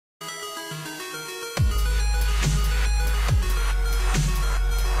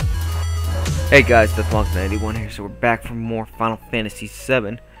Hey guys, Deathmonk91 here, so we're back for more Final Fantasy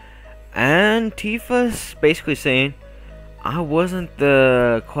VII. And Tifa's basically saying, I wasn't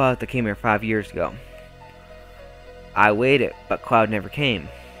the Cloud that came here 5 years ago. I waited, but Cloud never came.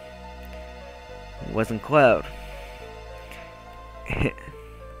 It wasn't Cloud.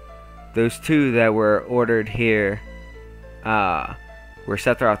 Those two that were ordered here were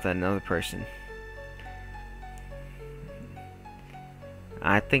Sephiroth and another person.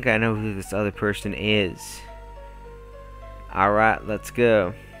 I think I know who this other person is. Alright, let's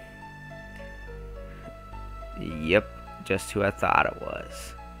go. Yep, just who I thought it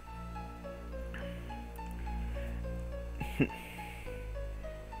was.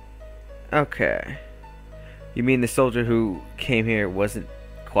 Okay. You mean the soldier who came here wasn't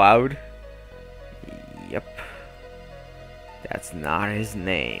Cloud? Yep. That's not his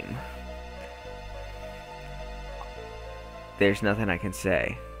name. There's nothing I can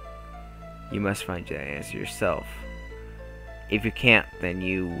say. You must find the answer yourself. If you can't, then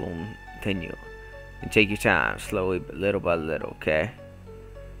you will continue. And take your time, slowly, but little by little, okay?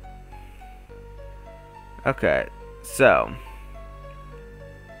 Okay, so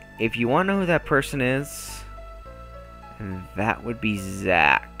if you want to know who that person is, that would be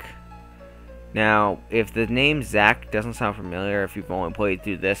Zack. Now, if the name Zack doesn't sound familiar, if you've only played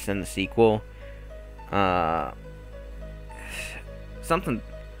through this and the sequel, something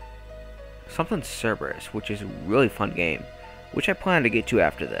Cerberus, which is a really fun game, which I plan to get to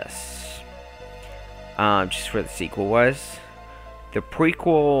after this. Just for the sequel was the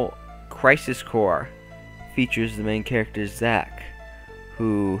prequel Crisis Core features the main character Zack,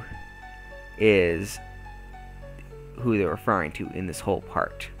 who is who they're referring to in this whole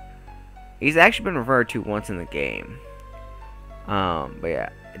part. He's actually been referred to once in the game. But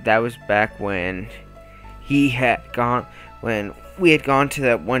yeah, that was back when he had gone. When we had gone to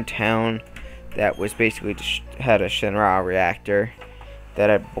that one town that was basically just had a Shinra reactor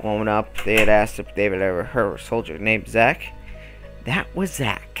that had blown up. They had asked if they had ever heard of a soldier named Zack. That was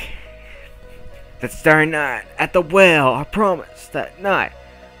Zack. That starry night at the well, I promise, that night.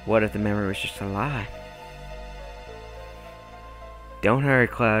 What if the memory was just a lie? Don't hurry,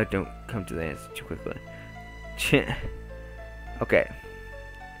 Cloud. Don't come to the answer too quickly. Okay.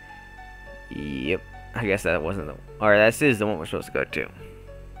 Yep. I guess that wasn't the... Or this is the one we're supposed to go to.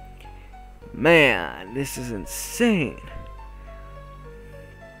 Man, this is insane.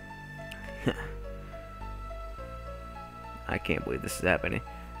 I can't believe this is happening.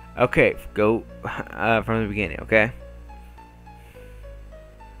 Okay, go from the beginning, okay?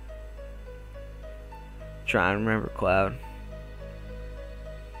 Try and remember Cloud.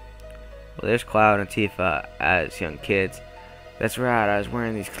 Well, there's Cloud and Tifa as young kids. That's right, I was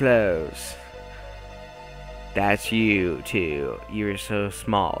wearing these clothes. That's you, too. You were so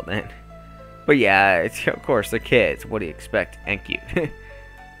small then. But yeah, it's, of course, they're kids. What do you expect? And cute.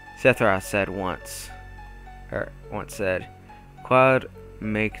 Sephiroth said once said, Cloud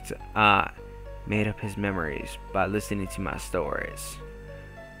made up his memories by listening to my stories.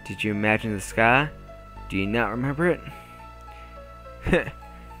 Did you imagine the sky? Do you not remember it?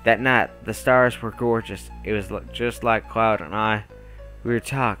 That night, the stars were gorgeous. It was just like Cloud and I. We were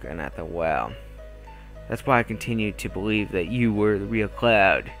talking at the well. That's why I continued to believe that you were the real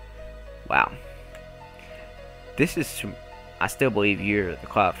Cloud. Wow. This is... I still believe you're the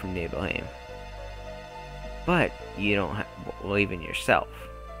Cloud from Nibelheim. But you don't believe in yourself.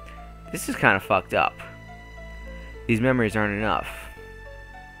 This is kind of fucked up. These memories aren't enough.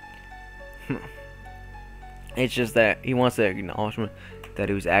 It's just that he wants the acknowledgement that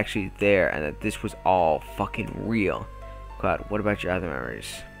it was actually there and that this was all fucking real. Cloud, what about your other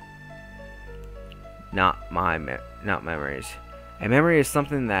memories? Not memories. A memory is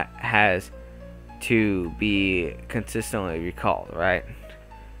something that has to be consistently recalled, right?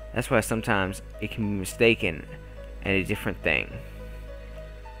 That's why sometimes it can be mistaken and a different thing.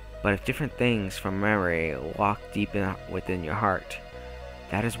 But if different things from memory lock deep within your heart,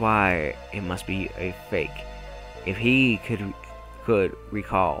 that is why it must be a fake. If he could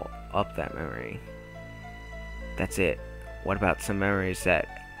recall up that memory, that's it. What about some memories that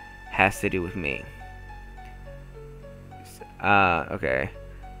has to do with me? Okay.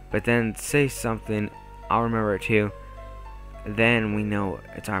 But then say something, I'll remember it too. Then we know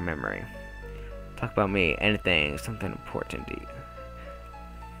it's our memory. Talk about me, anything, something important to you.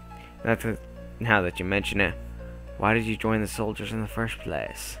 Now that you mention it, why did you join the soldiers in the first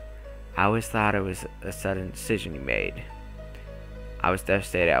place? I always thought it was a sudden decision you made. I was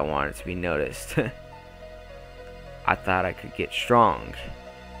devastated. I wanted to be noticed. I thought I could get stronger.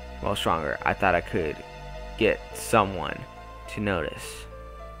 I thought I could get someone to notice.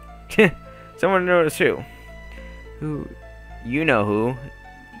 Someone notice who? Who? You know who.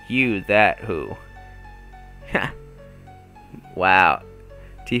 You that who. Ha. Wow.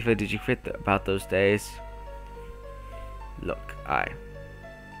 Tifa, did you forget about those days? Look, I'm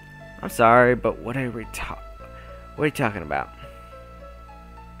sorry, but what are you talking about?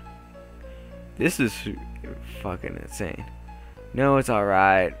 This is fucking insane. No, it's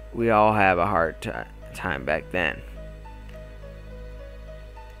alright. We all have a hard time back then.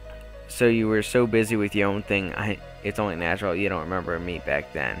 So you were so busy with your own thing, it's only natural you don't remember me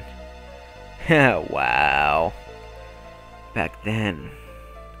back then. Wow. Back then.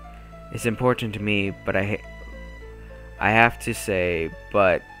 It's important to me, but I have to say,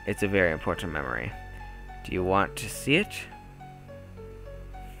 but it's a very important memory. Do you want to see it?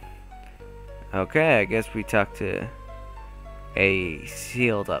 Okay, I guess we talked to a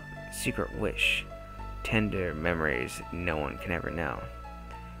sealed up secret wish. Tender memories no one can ever know.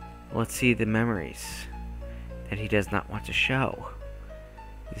 Let's see the memories that he does not want to show.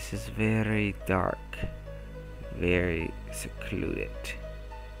 This is very dark. Very secluded.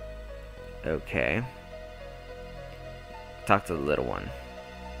 Okay. Talk to the little one.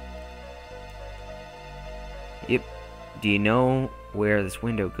 Yep. Do you know where this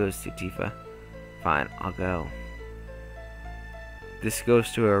window goes to, Tifa? Fine, I'll go. This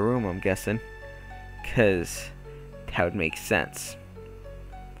goes to her room, I'm guessing. 'Cause that would make sense.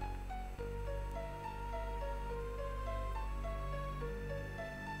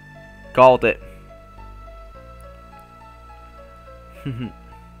 Called it.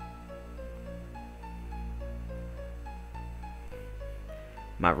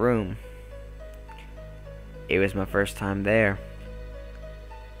 My room. It was my first time there.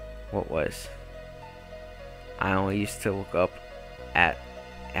 What was? I only used to look up at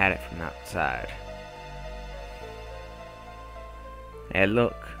it from outside. Hey,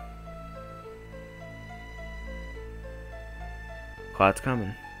 look. Cloud's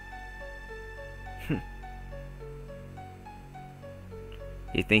coming.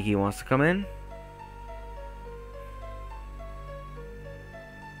 You think he wants to come in?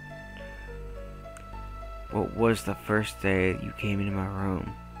 What was the first day you came into my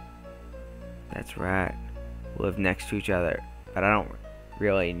room? That's right. We live next to each other, but I don't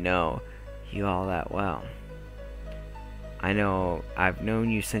really know you all that well. I know I've known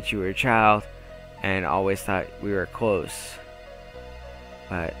you since you were a child and always thought we were close.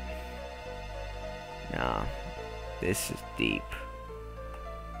 But no, this is deep.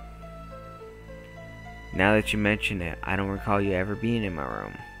 Now that you mention it, I don't recall you ever being in my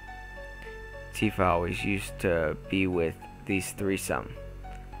room. Tifa always used to be with these threesome.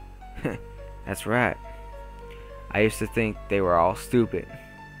 That's right. I used to think they were all stupid.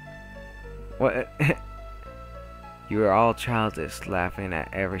 What? You were all childish, laughing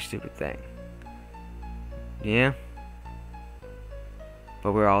at every stupid thing. Yeah?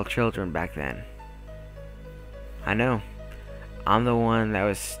 But we were all children back then. I know. I'm the one that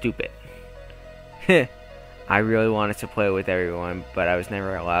was stupid. I really wanted to play with everyone, but I was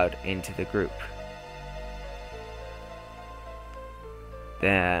never allowed into the group.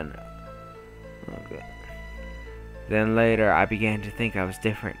 Then later I began to think I was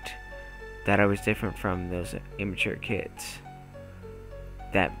different. That I was different from those immature kids.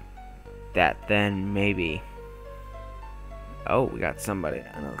 That then maybe... Oh, we got somebody,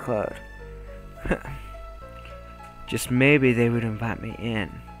 another Cloud. Just maybe they would invite me in.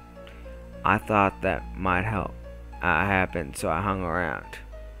 I thought that might help happen, so I hung around.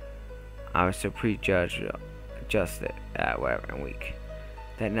 I was so prejudged, whatever, week.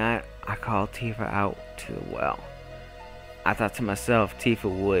 That night, I called Tifa out to the well. I thought to myself,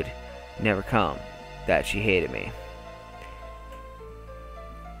 Tifa would never come, that she hated me.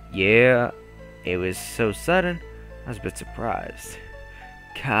 Yeah, it was so sudden, I was a bit surprised.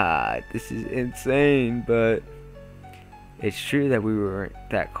 God, this is insane, but... It's true that we weren't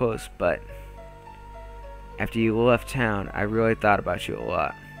that close, but after you left town, I really thought about you a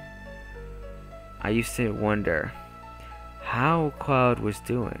lot. I used to wonder how Cloud was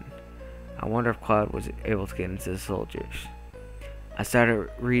doing. I wonder if Cloud was able to get into the soldiers. I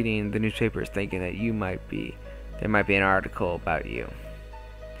started reading the newspapers thinking that there might be an article about you.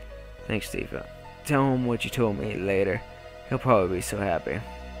 Thanks, Tifa. Tell him what you told me later. He'll probably be so happy.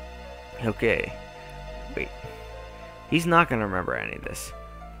 Okay. Wait. He's not going to remember any of this.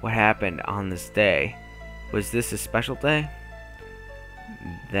 What happened on this day? Was this a special day?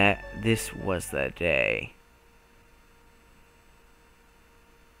 This was the day.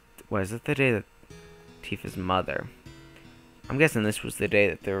 Was it the day that Tifa's mother? I'm guessing this was the day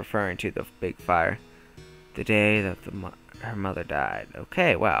that they're referring to, the big fire. The day that her mother died.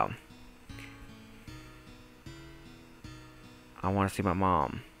 Okay, wow. I want to see my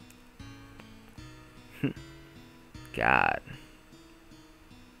mom. God.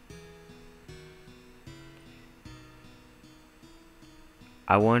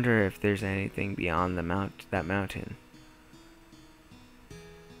 I wonder if there's anything beyond that mountain.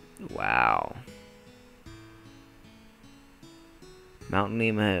 Wow. Mount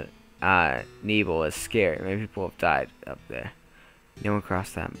Nebel is scary. Many people have died up there. No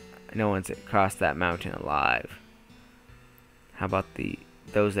one's crossed that mountain alive. How about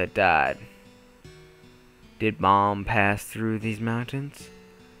those that died? Did Mom pass through these mountains?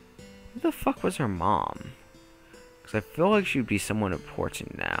 Who the fuck was her mom? Because I feel like she'd be someone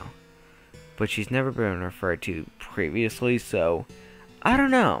important now. But she's never been referred to previously, so I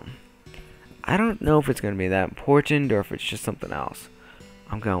don't know. I don't know if it's going to be that important or if it's just something else.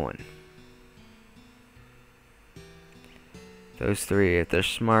 I'm going. Those three, if they're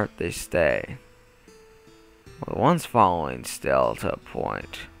smart, they stay. Well, the one's following still to a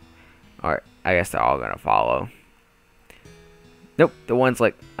point. Alright, I guess they're all gonna follow. Nope, the one's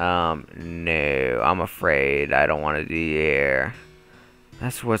like, no, I'm afraid. I don't want to do the air.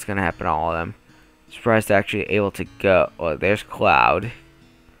 That's what's gonna happen to all of them. Surprised they're actually able to go. Well, there's Cloud.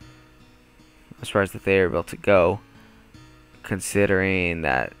 I'm surprised that they're able to go, considering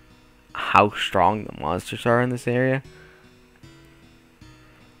that how strong the monsters are in this area.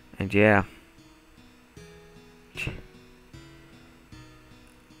 And yeah.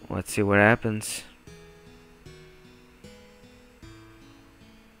 Let's see what happens.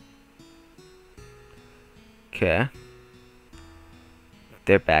 Okay.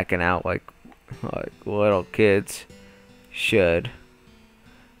 They're backing out like little kids should.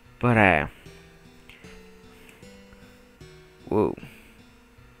 But hey. Whoa.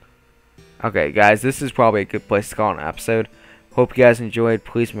 Okay, guys, this is probably a good place to call an episode. Hope you guys enjoyed.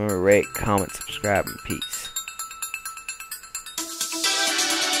 Please remember to rate, comment, subscribe, and peace.